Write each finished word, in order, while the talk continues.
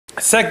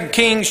2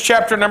 Kings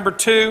chapter number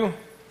 2.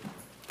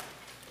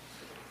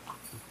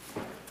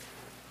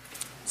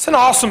 It's an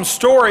awesome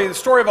story, the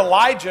story of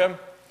Elijah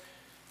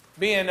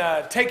being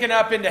taken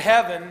up into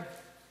heaven,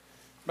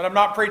 but I'm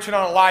not preaching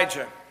on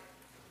Elijah.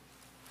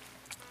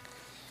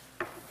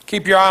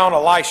 Keep your eye on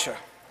Elisha.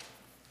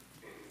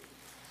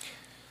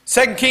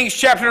 2 Kings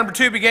chapter number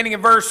 2, beginning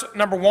in verse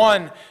number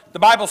 1, the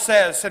Bible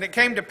says, "And it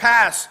came to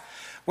pass,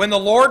 when the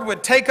Lord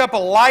would take up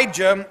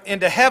Elijah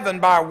into heaven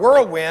by a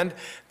whirlwind,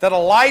 that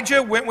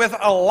Elijah went with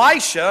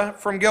Elisha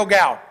from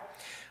Gilgal.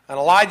 And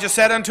Elijah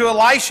said unto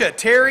Elisha,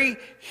 Tarry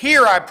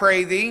here, I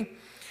pray thee,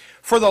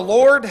 for the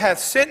Lord hath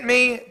sent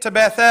me to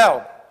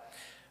Bethel.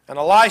 And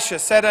Elisha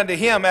said unto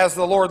him, As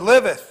the Lord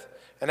liveth,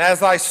 and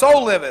as thy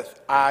soul liveth,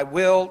 I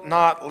will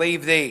not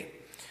leave thee.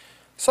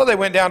 So they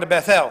went down to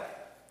Bethel.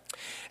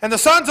 And the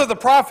sons of the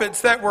prophets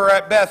that were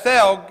at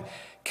Bethel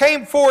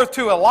came forth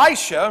to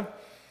Elisha,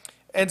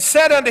 and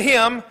said unto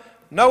him,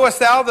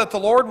 Knowest thou that the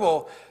Lord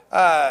will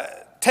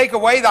take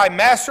away thy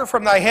master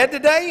from thy head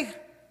today?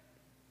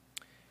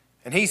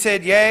 And he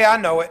said, Yea, I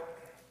know it.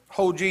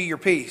 Hold ye your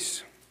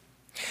peace.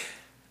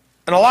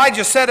 And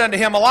Elijah said unto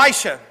him,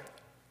 Elisha,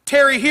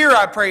 tarry here,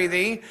 I pray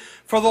thee,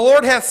 for the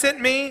Lord hath sent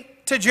me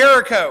to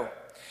Jericho.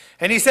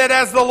 And he said,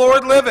 As the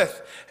Lord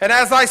liveth, and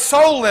as thy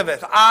soul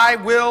liveth, I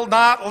will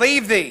not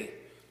leave thee.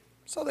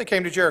 So they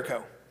came to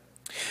Jericho.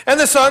 And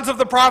the sons of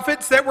the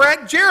prophets that were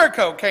at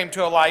Jericho came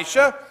to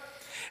Elisha,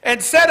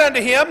 and said unto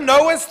him,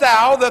 Knowest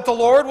thou that the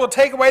Lord will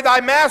take away thy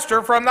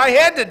master from thy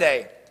head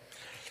today?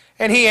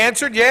 And he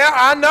answered, Yeah,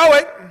 I know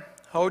it.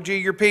 Hold ye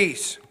your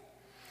peace.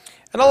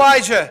 And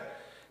Elijah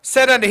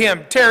said unto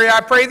him, Tarry,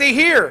 I pray thee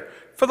here,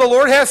 for the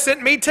Lord hath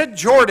sent me to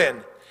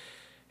Jordan.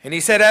 And he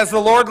said, As the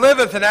Lord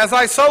liveth, and as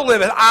thy soul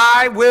liveth,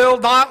 I will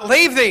not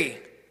leave thee.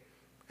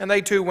 And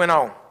they two went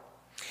on.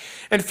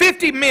 And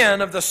 50 men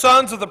of the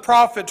sons of the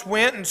prophets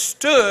went and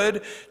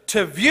stood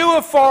to view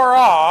afar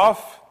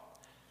off,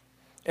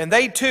 and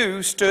they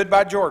too stood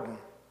by Jordan.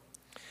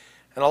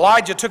 And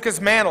Elijah took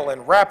his mantle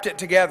and wrapped it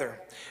together,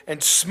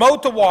 and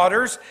smote the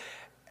waters,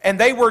 and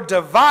they were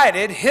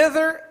divided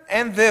hither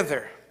and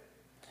thither,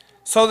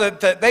 so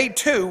that they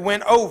too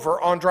went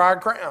over on dry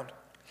ground.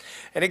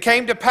 And it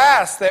came to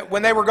pass that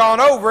when they were gone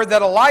over,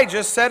 that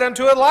Elijah said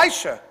unto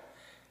Elisha,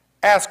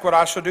 Ask what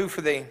I shall do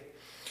for thee,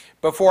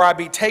 before I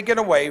be taken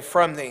away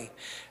from thee.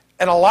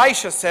 And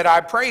Elisha said,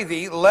 I pray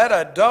thee, let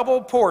a double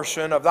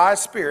portion of thy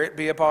spirit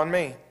be upon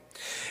me.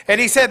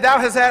 And he said, Thou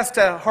hast asked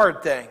a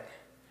hard thing.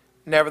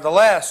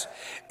 Nevertheless,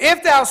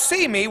 if thou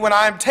see me when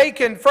I am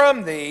taken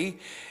from thee,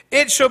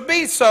 it shall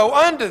be so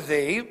unto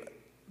thee,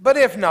 but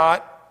if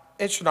not,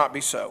 it shall not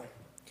be so.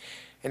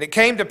 And it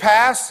came to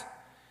pass,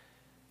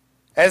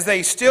 as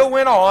they still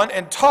went on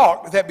and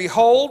talked, that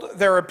behold,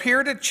 there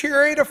appeared a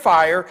chariot of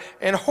fire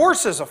and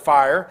horses of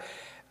fire,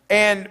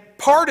 and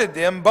parted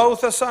them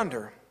both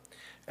asunder.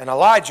 And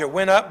Elijah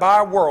went up by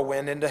a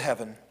whirlwind into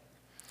heaven.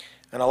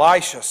 And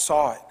Elisha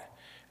saw it,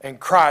 and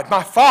cried,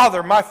 my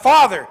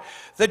father,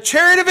 the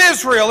chariot of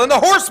Israel, and the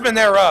horsemen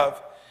thereof.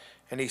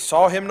 And he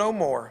saw him no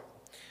more.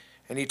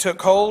 And he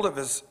took hold of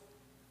his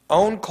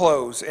own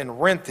clothes,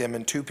 and rent them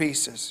in two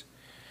pieces.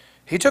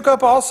 He took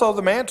up also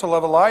the mantle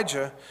of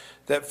Elijah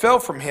that fell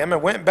from him,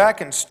 and went back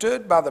and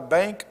stood by the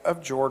bank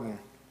of Jordan.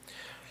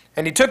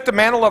 And he took the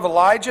mantle of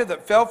Elijah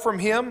that fell from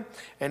him,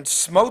 and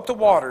smote the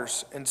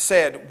waters, and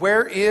said,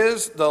 Where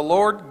is the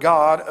Lord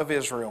God of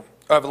Israel,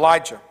 of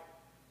Elijah?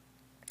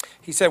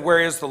 He said, Where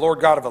is the Lord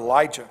God of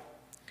Elijah?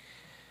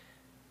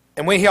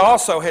 And when he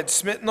also had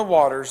smitten the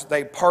waters,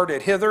 they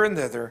parted hither and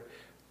thither,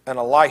 and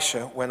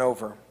Elisha went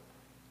over.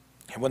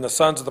 And when the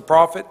sons of the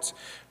prophets,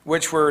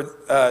 which were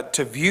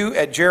to view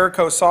at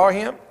Jericho, saw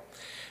him,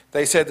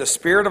 they said, The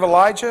spirit of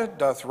Elijah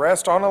doth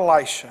rest on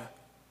Elisha.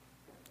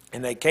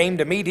 And they came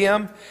to meet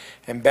him,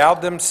 and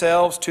bowed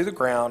themselves to the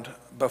ground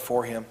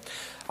before him.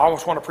 I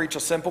always want to preach a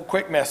simple,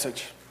 quick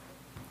message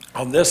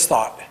on this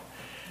thought.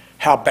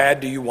 How bad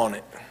do you want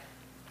it?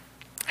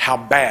 How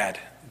bad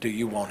do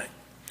you want it?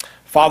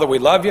 Father, we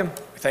love you.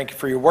 We thank you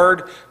for your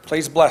word.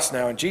 Please bless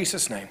now in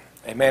Jesus' name.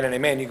 Amen and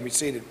amen. You can be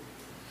seated.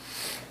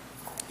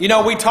 You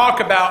know, we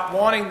talk about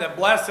wanting the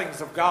blessings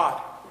of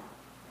God.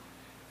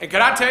 And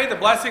can I tell you, the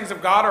blessings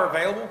of God are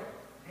available?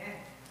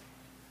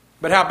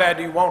 But how bad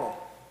do you want them?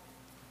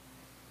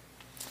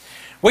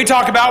 We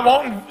talk about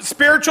wanting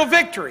spiritual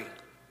victory.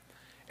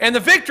 And the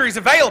victory is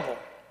available.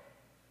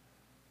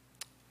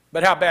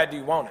 But how bad do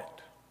you want it?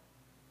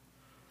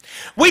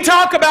 We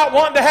talk about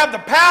wanting to have the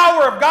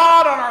power of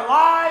God on our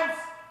lives.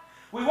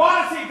 We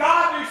want to see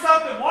God do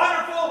something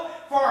wonderful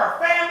for our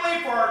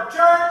family, for our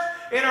church,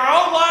 in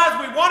our own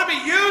lives. We want to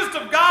be used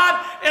of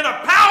God in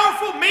a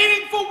powerful,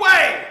 meaningful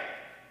way.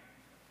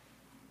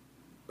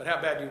 But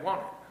how bad do you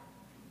want it?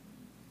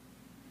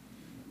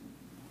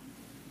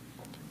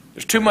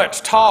 There's too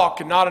much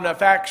talk and not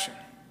enough action.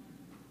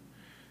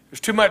 There's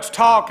too much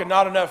talk and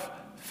not enough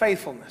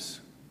faithfulness.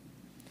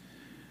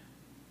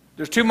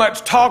 There's too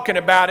much talking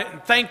about it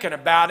and thinking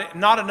about it, and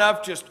not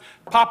enough just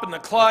popping the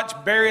clutch,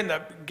 burying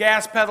the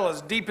gas pedal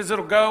as deep as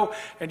it'll go,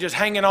 and just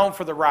hanging on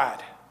for the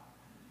ride.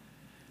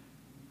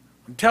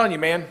 I'm telling you,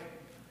 man,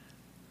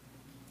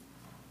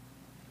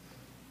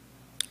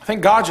 I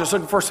think God's just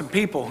looking for some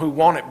people who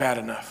want it bad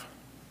enough.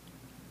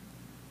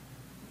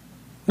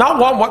 Not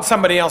want what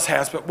somebody else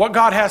has, but what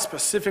God has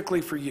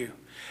specifically for you.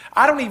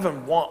 I don't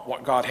even want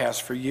what God has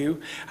for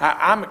you.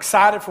 I'm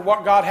excited for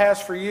what God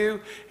has for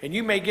you, and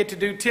you may get to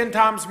do 10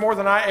 times more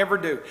than I ever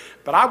do.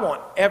 But I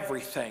want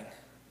everything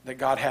that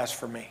God has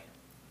for me.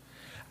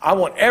 I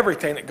want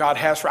everything that God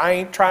has for me. I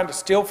ain't trying to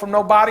steal from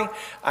nobody.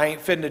 I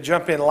ain't fitting to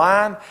jump in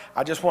line.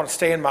 I just want to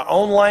stay in my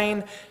own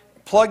lane,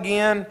 plug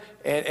in,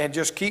 and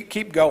just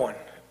keep going.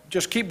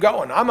 Just keep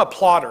going. I'm a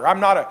plotter. I'm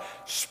not a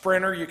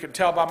sprinter. You can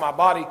tell by my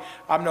body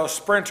I'm no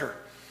sprinter.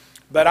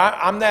 But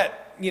I'm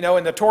that, you know,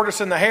 in the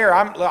tortoise and the hare,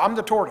 I'm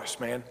the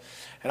tortoise, man.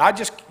 And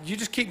you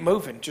just keep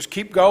moving. Just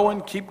keep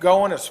going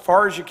as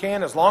far as you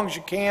can, as long as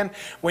you can.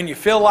 When you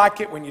feel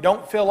like it, when you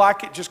don't feel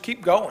like it, just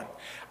keep going.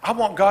 I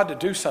want God to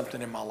do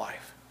something in my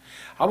life.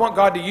 I want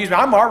God to use me.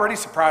 I'm already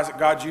surprised that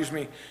God's used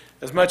me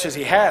as much as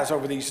he has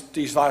over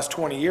these last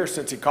 20 years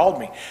since he called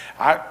me.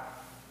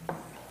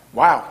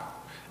 Wow.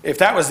 If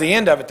that was the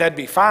end of it, that'd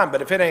be fine.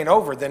 But if it ain't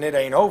over, then it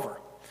ain't over.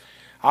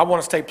 I want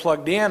to stay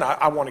plugged in.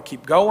 I want to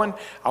keep going.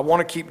 I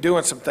want to keep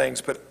doing some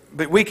things. But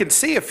we can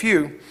see a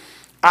few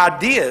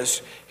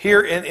ideas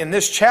here in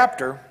this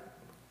chapter.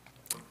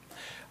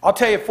 I'll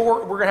tell you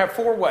we're going to have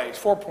 4 ways,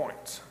 4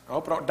 points. I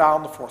hope I don't die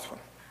on the 4th one.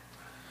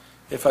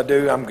 If I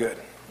do, I'm good.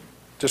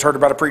 Just heard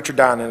about a preacher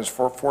dying in his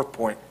 4th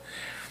point.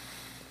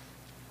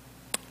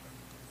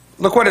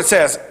 Look what it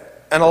says.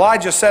 And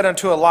Elijah said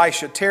unto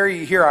Elisha, tarry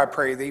ye here, I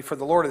pray thee, for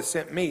the Lord hath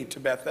sent me to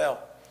Bethel.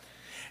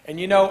 And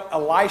you know,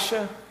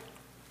 Elisha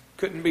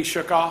couldn't be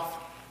shook off.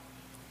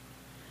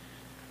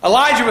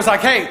 Elijah was like,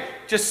 hey,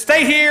 just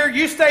stay here,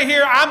 you stay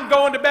here, I'm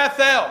going to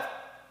Bethel.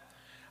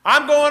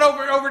 I'm going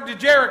over to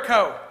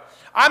Jericho.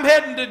 I'm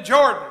heading to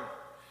Jordan.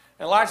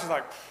 And Elisha's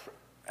like,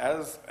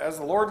 as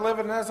the Lord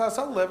liveth and as thy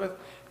soul liveth,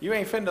 you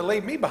ain't finna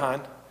leave me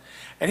behind.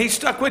 And he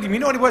stuck with him. You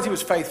know what he was? He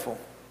was faithful.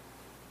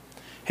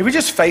 He was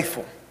just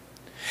faithful.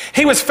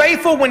 He was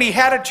faithful when he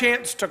had a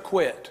chance to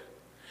quit.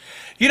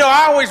 You know,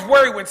 I always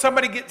worry when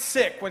somebody gets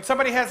sick, when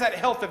somebody has that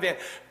health event.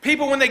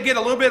 People, when they get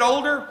a little bit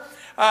older,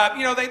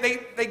 you know,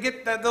 they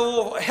get the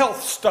little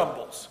health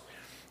stumbles.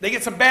 They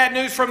get some bad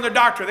news from their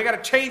doctor. They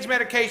got to change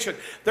medication.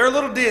 They're a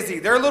little dizzy.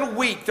 They're a little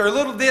weak. They're a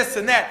little this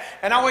and that.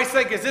 And I always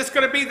think, is this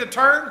going to be the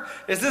turn?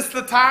 Is this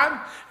the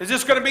time? Is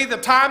this going to be the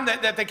time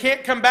that they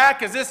can't come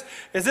back? Is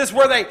this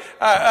where they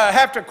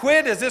have to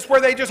quit? Is this where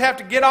they just have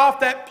to get off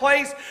that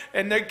place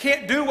and they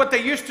can't do what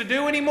they used to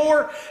do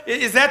anymore?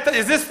 Is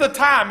this the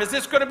time? Is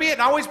this going to be it?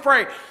 And I always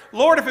pray,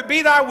 Lord, if it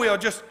be thy will,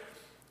 just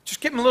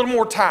give them a little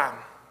more time.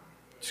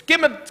 Just give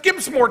them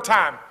some more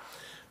time.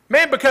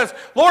 Man, because,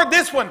 Lord,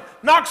 this one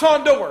knocks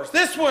on doors.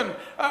 This one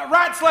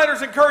writes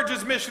letters,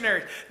 encourages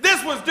missionaries.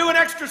 This one's doing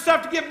extra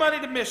stuff to give money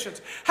to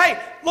missions. Hey,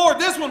 Lord,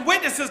 this one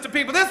witnesses to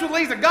people. This one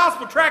leaves a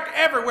gospel tract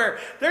everywhere.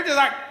 They're just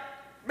like,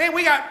 man,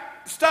 we got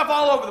stuff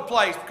all over the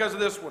place because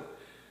of this one.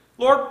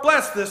 Lord,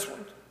 bless this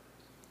one.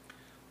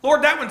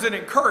 Lord, that one's an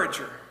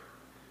encourager.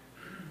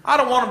 I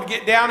don't want them to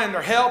get down in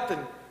their health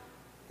and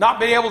not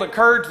be able to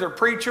encourage their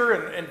preacher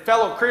and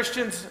fellow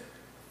Christians,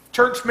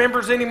 church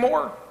members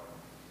anymore.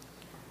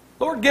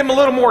 Lord, give them a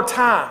little more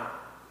time.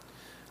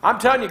 I'm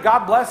telling you,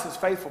 God blesses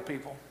faithful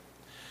people.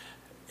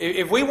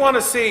 If we want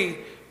to see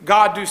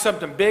God do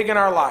something big in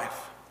our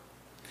life,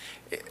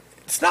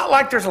 it's not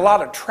like there's a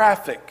lot of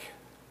traffic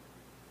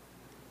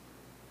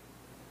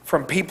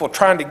from people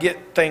trying to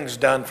get things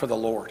done for the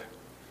Lord.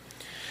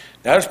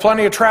 Now, there's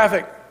plenty of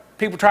traffic.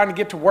 People trying to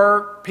get to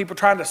work, people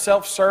trying to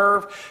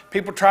self-serve,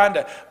 people trying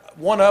to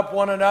one-up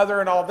one another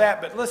and all that.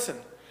 But listen,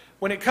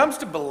 when it comes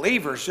to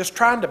believers just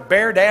trying to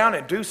bear down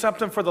and do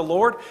something for the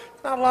Lord,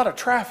 not a lot of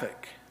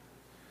traffic.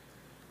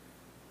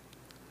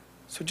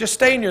 So just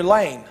stay in your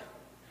lane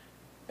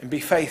and be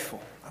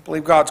faithful. I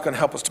believe God's going to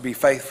help us to be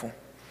faithful.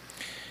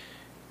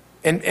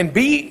 And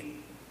be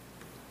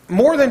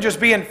more than just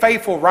being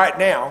faithful right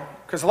now,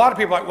 because a lot of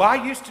people are like, well,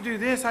 I used to do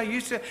this, I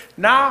used to.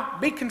 Nah,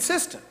 be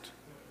consistent.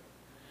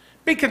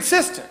 Be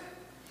consistent.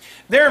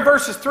 There in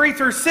verses 3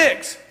 through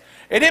 6,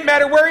 it didn't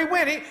matter where he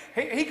went.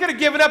 He could have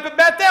given up at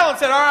Bethel and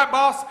said, all right,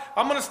 boss,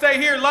 I'm going to stay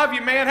here. Love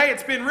you, man. Hey,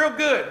 it's been real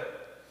good.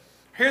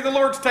 Here the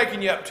Lord's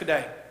taking you up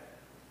today.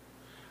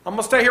 I'm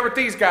going to stay here with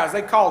these guys.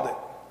 They called it.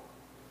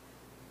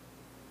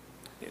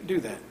 Didn't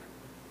do that.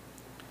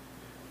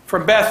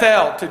 From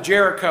Bethel to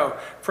Jericho,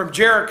 from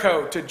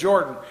Jericho to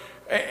Jordan.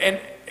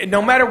 And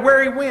no matter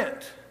where he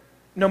went,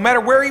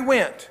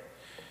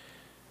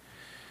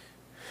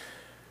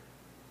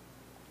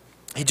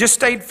 he just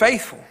stayed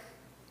faithful.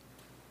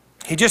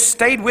 He just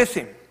stayed with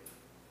him.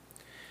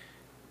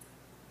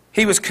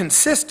 He was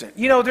consistent.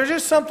 You know, there's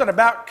just something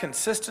about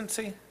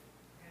consistency.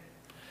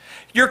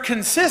 Your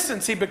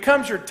consistency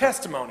becomes your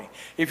testimony.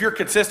 If you're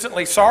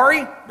consistently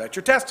sorry, that's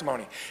your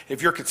testimony.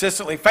 If you're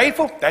consistently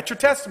faithful, that's your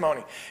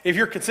testimony. If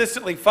you're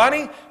consistently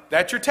funny,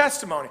 that's your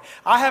testimony.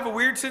 I have a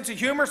weird sense of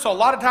humor, so a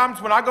lot of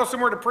times when I go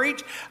somewhere to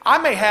preach, I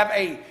may have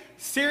a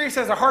serious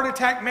as a heart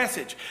attack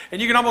message. And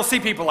you can almost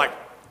see people like,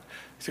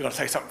 is he going to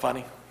say something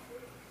funny?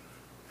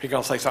 You're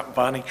going to say something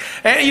funny.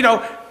 And, you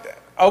know,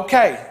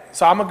 okay,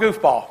 so I'm a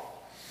goofball.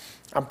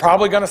 I'm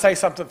probably going to say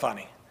something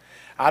funny.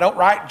 I don't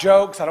write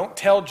jokes. I don't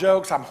tell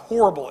jokes. I'm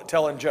horrible at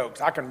telling jokes.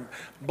 I can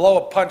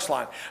blow a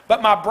punchline.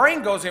 But my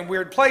brain goes in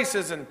weird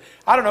places, and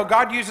I don't know,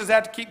 God uses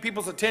that to keep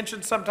people's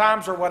attention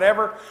sometimes or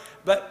whatever.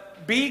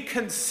 But be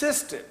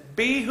consistent.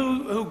 Be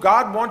who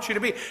God wants you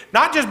to be.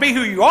 Not just be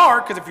who you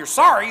are, because if you're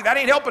sorry, that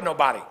ain't helping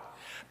nobody.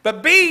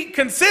 But be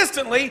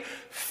consistently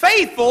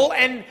faithful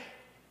and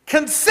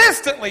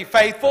consistently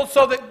faithful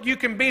so that you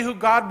can be who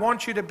God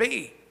wants you to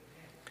be.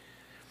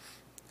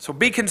 So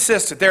be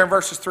consistent there in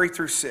verses 3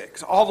 through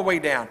 6, all the way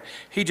down.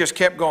 He just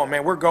kept going.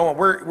 Man, we're going.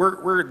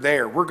 We're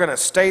there. We're going to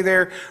stay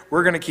there.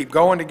 We're going to keep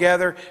going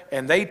together.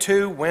 And they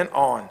too went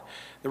on.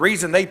 The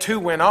reason they too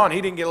went on, he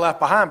didn't get left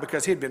behind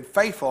because he had been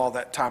faithful all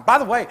that time. By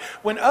the way,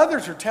 when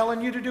others are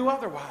telling you to do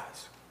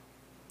otherwise,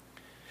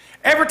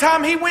 every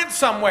time he went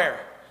somewhere,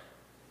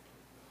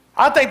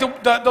 I think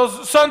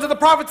those sons of the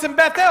prophets in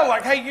Bethel,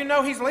 like, hey, you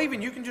know he's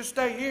leaving. You can just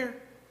stay here.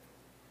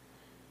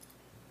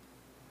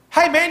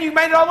 Hey, man, you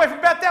made it all the way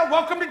from Bethel.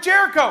 Welcome to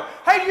Jericho.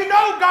 Hey, you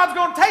know God's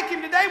going to take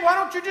him today. Why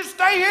don't you just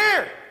stay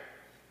here?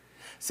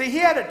 See, he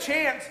had a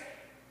chance,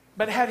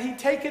 but had he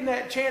taken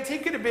that chance, he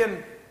could have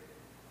been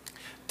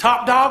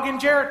top dog in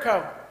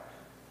Jericho.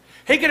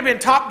 He could have been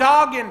top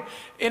dog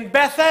in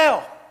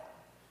Bethel.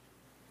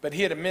 But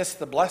he had missed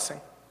the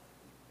blessing.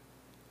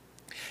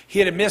 He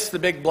had missed the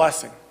big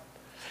blessing.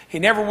 He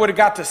never would have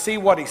got to see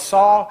what he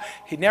saw.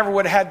 He never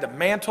would have had the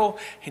mantle.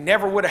 He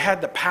never would have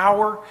had the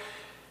power.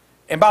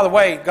 And by the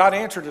way, God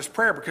answered his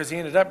prayer because he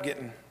ended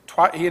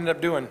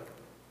up doing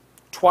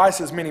twice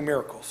as many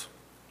miracles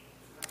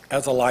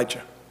as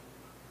Elijah.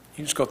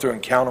 You just go through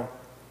and count them.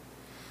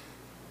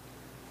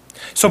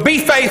 So be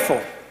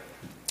faithful.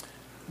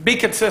 Be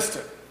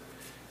consistent.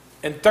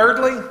 And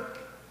thirdly,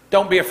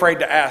 don't be afraid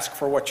to ask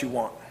for what you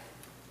want.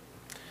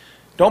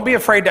 Don't be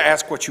afraid to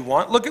ask what you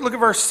want. Look at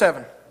verse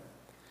 7.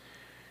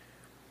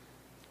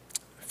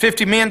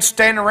 50 men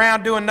standing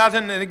around doing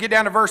nothing, and they get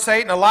down to verse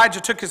 8, and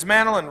Elijah took his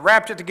mantle and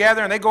wrapped it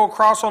together, and they go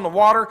across on the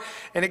water.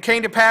 And it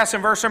came to pass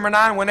in verse number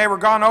 9, when they were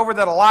gone over,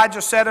 that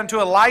Elijah said unto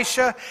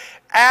Elisha,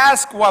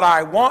 ask what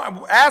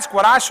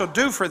I shall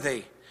do for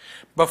thee,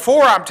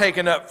 before I'm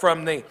taken up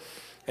from thee.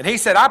 And he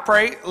said, I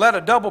pray, let a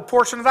double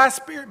portion of thy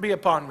spirit be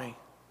upon me.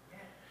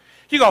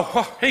 You go,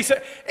 oh, he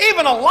said,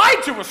 even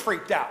Elijah was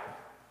freaked out.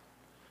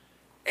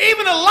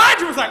 Even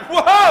Elijah was like,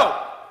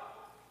 whoa.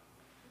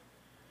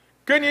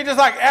 Couldn't you just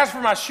like ask for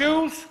my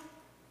shoes?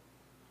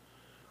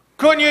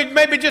 Couldn't you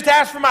maybe just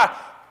ask for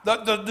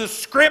the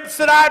scripts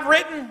that I'd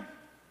written?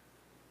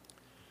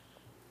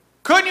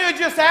 Couldn't you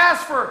just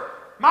ask for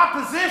my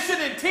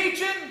position in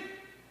teaching?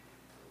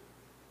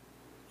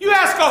 You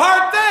ask a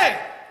hard thing.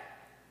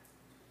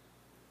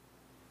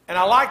 And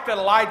I like that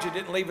Elijah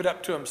didn't leave it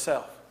up to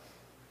himself.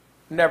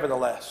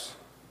 Nevertheless,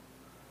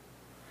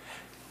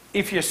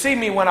 if you see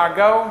me when I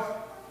go,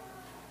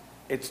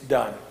 it's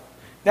done.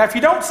 Now, if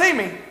you don't see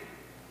me,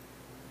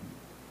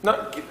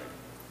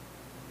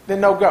 then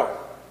no go.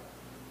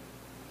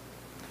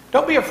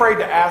 Don't be afraid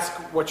to ask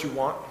what you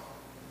want.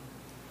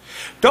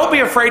 Don't be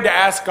afraid to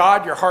ask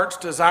God your heart's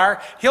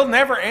desire. He'll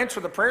never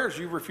answer the prayers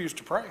you refuse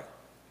to pray.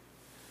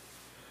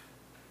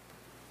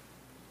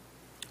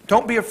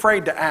 Don't be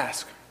afraid to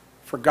ask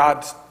for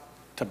God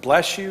to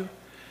bless you,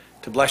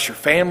 to bless your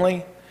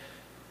family.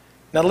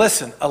 Now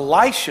listen,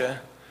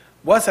 Elisha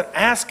wasn't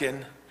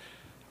asking,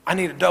 I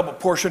need a double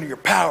portion of your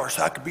power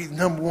so I could be the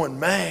number one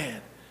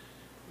man.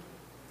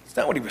 That's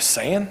not what he was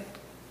saying.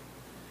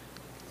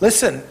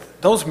 Listen,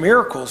 those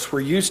miracles were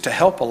used to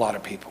help a lot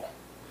of people.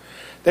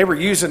 They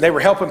were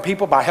helping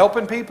people by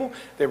helping people.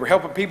 They were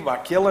helping people by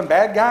killing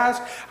bad guys.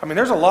 I mean,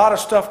 there's a lot of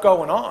stuff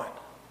going on.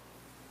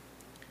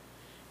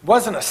 It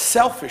wasn't a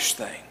selfish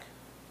thing.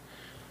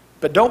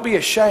 But don't be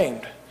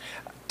ashamed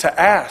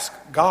to ask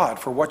God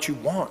for what you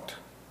want.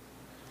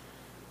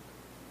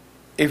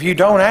 If you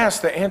don't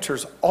ask, the answer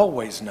is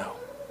always no.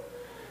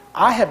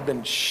 I have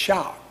been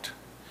shocked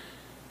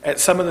at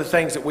some of the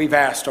things that we've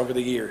asked over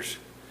the years.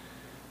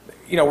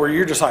 You know, where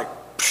you're just like,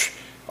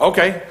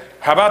 okay,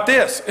 how about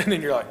this? And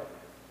then you're like,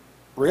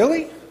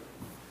 really?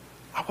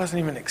 I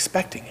wasn't even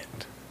expecting it.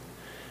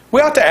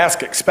 We ought to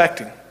ask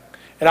expecting.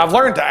 And I've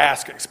learned to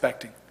ask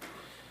expecting.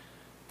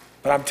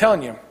 But I'm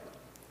telling you,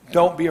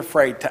 don't be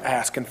afraid to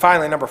ask. And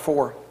finally, number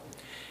 4,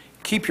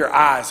 keep your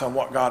eyes on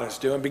what God is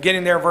doing.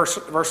 Beginning there,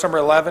 verse number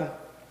 11.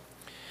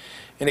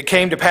 And it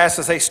came to pass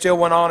as they still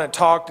went on and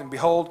talked, and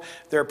behold,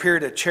 there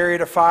appeared a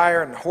chariot of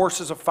fire and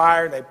horses of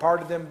fire, and they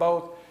parted them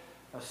both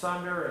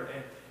asunder,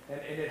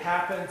 and it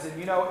happens. And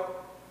you know,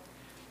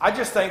 I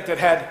just think that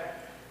had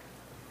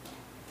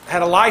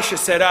Elisha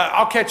said,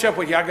 I'll catch up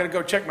with you, I got to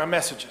go check my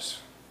messages.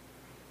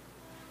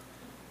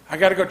 I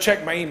got to go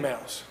check my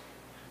emails.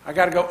 I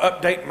got to go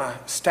update my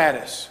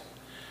status.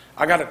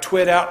 I got to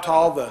twit out to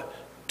all the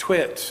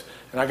twits,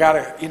 and I got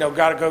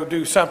to go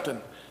do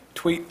something.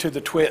 Tweet to the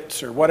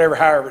twits or whatever,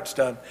 however it's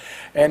done.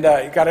 And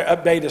you got to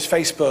update his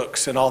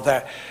Facebooks and all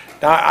that.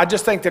 Now, I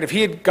just think that if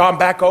he had gone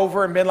back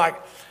over and been like,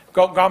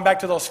 gone back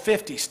to those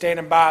 50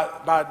 standing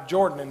by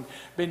Jordan and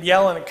been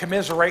yelling and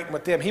commiserating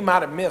with them, he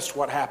might have missed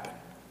what happened.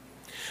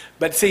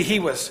 But see, he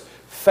was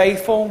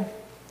faithful,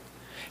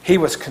 he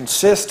was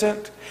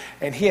consistent,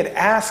 and he had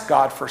asked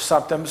God for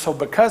something. So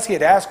because he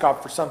had asked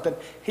God for something,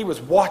 he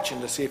was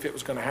watching to see if it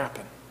was going to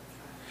happen.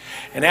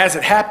 And as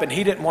it happened,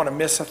 he didn't want to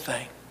miss a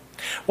thing.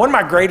 One of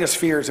my greatest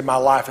fears in my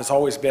life has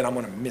always been I'm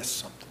going to miss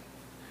something.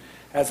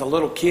 As a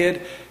little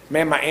kid,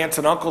 man, my aunts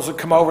and uncles would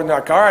come over and they're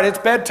like, all right, it's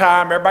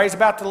bedtime. Everybody's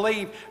about to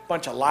leave.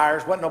 Bunch of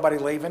liars. Wasn't nobody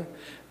leaving.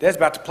 They was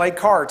about to play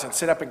cards and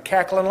sit up and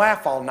cackle and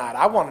laugh all night.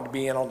 I wanted to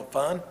be in on the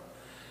fun.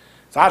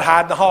 So I'd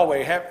hide in the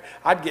hallway.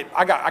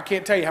 I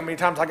can't tell you how many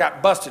times I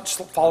got busted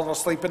falling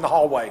asleep in the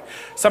hallway.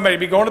 Somebody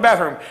would be going to the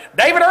bathroom.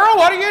 David Earl,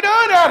 what are you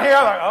doing down here?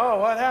 I'm like, oh,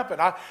 what happened?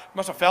 I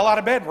must have fell out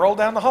of bed and rolled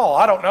down the hall.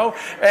 I don't know.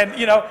 And,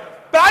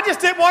 but I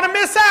just didn't want to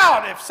miss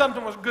out if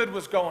something good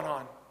was going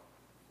on.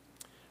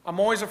 I'm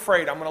always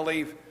afraid I'm going to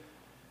leave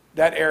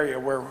that area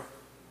where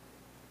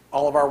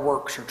all of our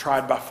works are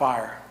tried by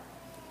fire.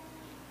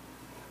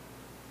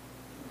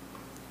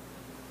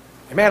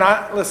 And man,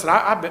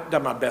 I've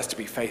done my best to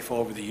be faithful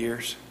over the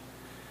years.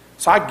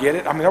 So I get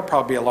it. I mean, there'll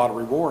probably be a lot of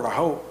reward, I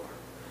hope.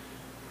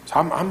 So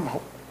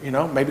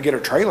I'm maybe get a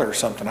trailer or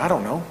something, I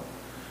don't know.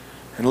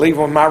 And leave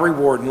with my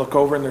reward and look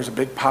over and there's a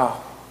big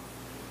pile.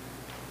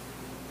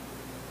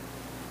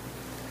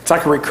 It's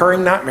like a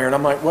recurring nightmare, and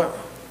I'm like,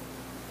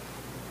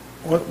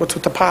 what's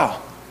with the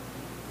pile?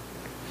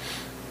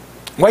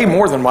 Way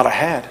more than what I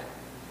had.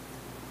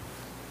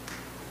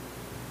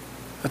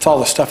 That's all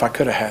the stuff I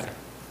could have had.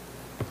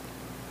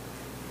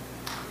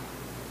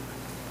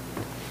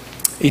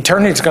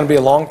 Eternity is going to be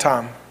a long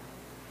time.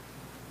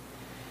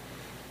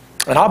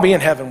 And I'll be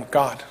in heaven with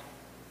God.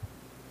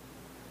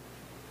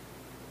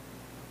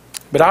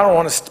 But I don't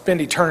want to spend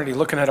eternity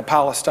looking at a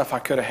pile of stuff I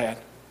could have had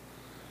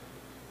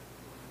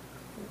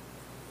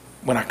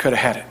when I could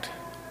have had it.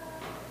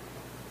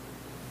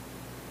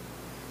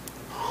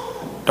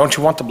 Don't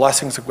you want the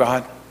blessings of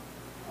God?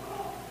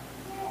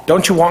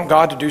 Don't you want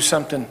God to do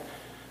something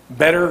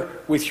better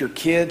with your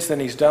kids than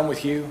He's done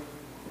with you?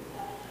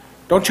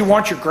 Don't you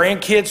want your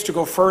grandkids to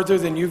go further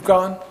than you've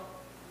gone?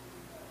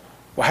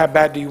 Well, how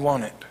bad do you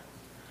want it?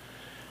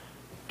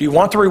 Do you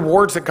want the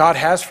rewards that God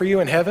has for you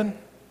in heaven?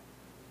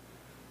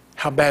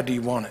 How bad do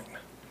you want it?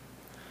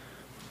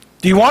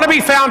 Do you want to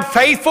be found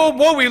faithful?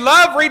 Well, we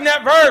love reading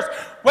that verse.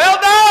 Well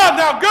done,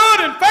 thou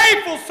good and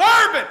faithful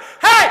servant.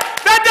 Hey,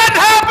 that doesn't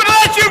happen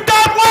unless you've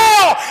done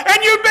well,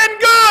 and you've been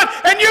good,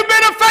 and you've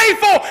been a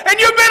faithful, and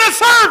you've been a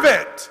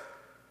servant.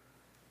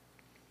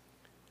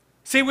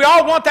 See, we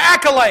all want the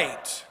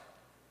accolades.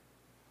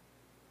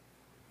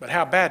 But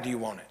how bad do you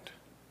want it?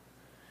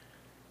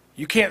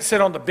 You can't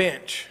sit on the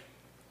bench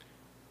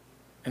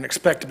and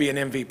expect to be an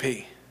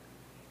MVP.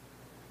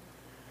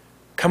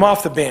 Come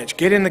off the bench.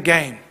 Get in the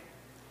game.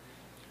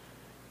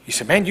 You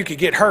say, man, you could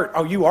get hurt.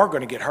 Oh, you are going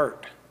to get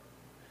hurt.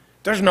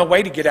 There's no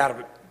way to get out of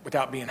it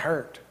without being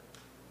hurt.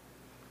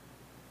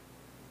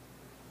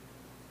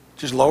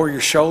 Just lower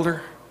your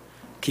shoulder.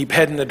 Keep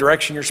heading the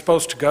direction you're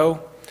supposed to go.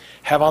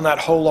 Have on that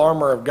whole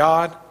armor of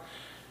God.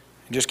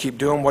 And just keep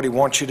doing what He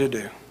wants you to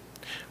do.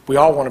 We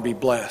all want to be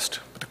blessed.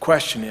 But the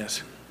question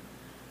is,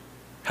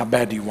 how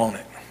bad do you want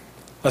it?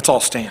 Let's all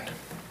stand.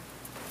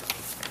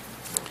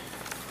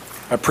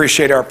 I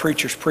appreciate our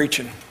preachers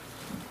preaching.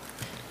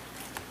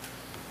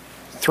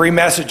 3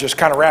 messages,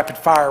 kind of rapid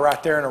fire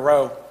right there in a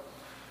row.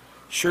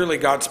 Surely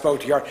God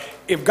spoke to your heart.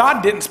 If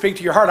God didn't speak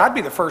to your heart, I'd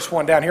be the first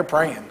one down here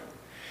praying.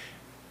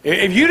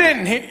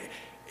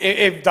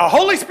 If the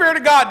Holy Spirit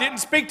of God didn't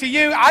speak to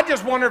you, I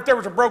just wonder if there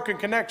was a broken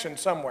connection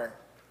somewhere.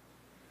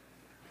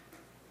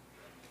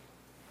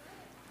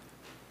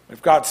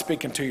 If God's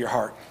speaking to your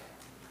heart,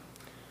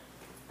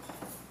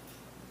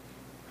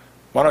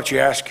 why don't you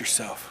ask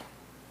yourself,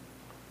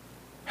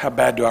 how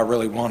bad do I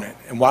really want it?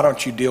 And why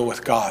don't you deal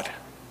with God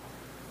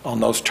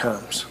on those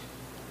terms?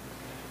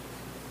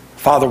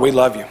 Father, we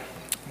love you.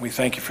 We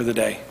thank you for the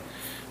day.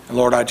 And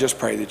Lord, I just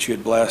pray that you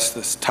would bless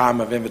this time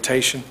of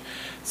invitation.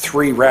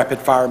 3 rapid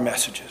fire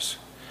messages,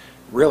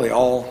 really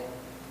all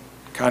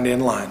kind of in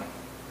line.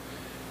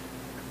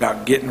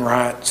 About getting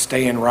right,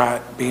 staying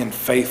right, being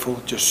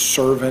faithful, just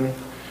serving.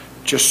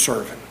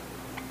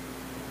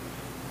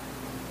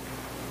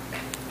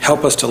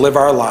 Help us to live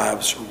our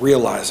lives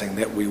realizing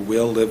that we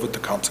will live with the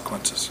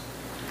consequences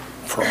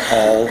for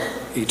all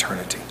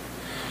eternity.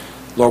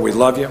 Lord, we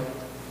love you,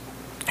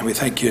 and we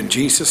thank you in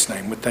Jesus'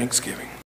 name with thanksgiving.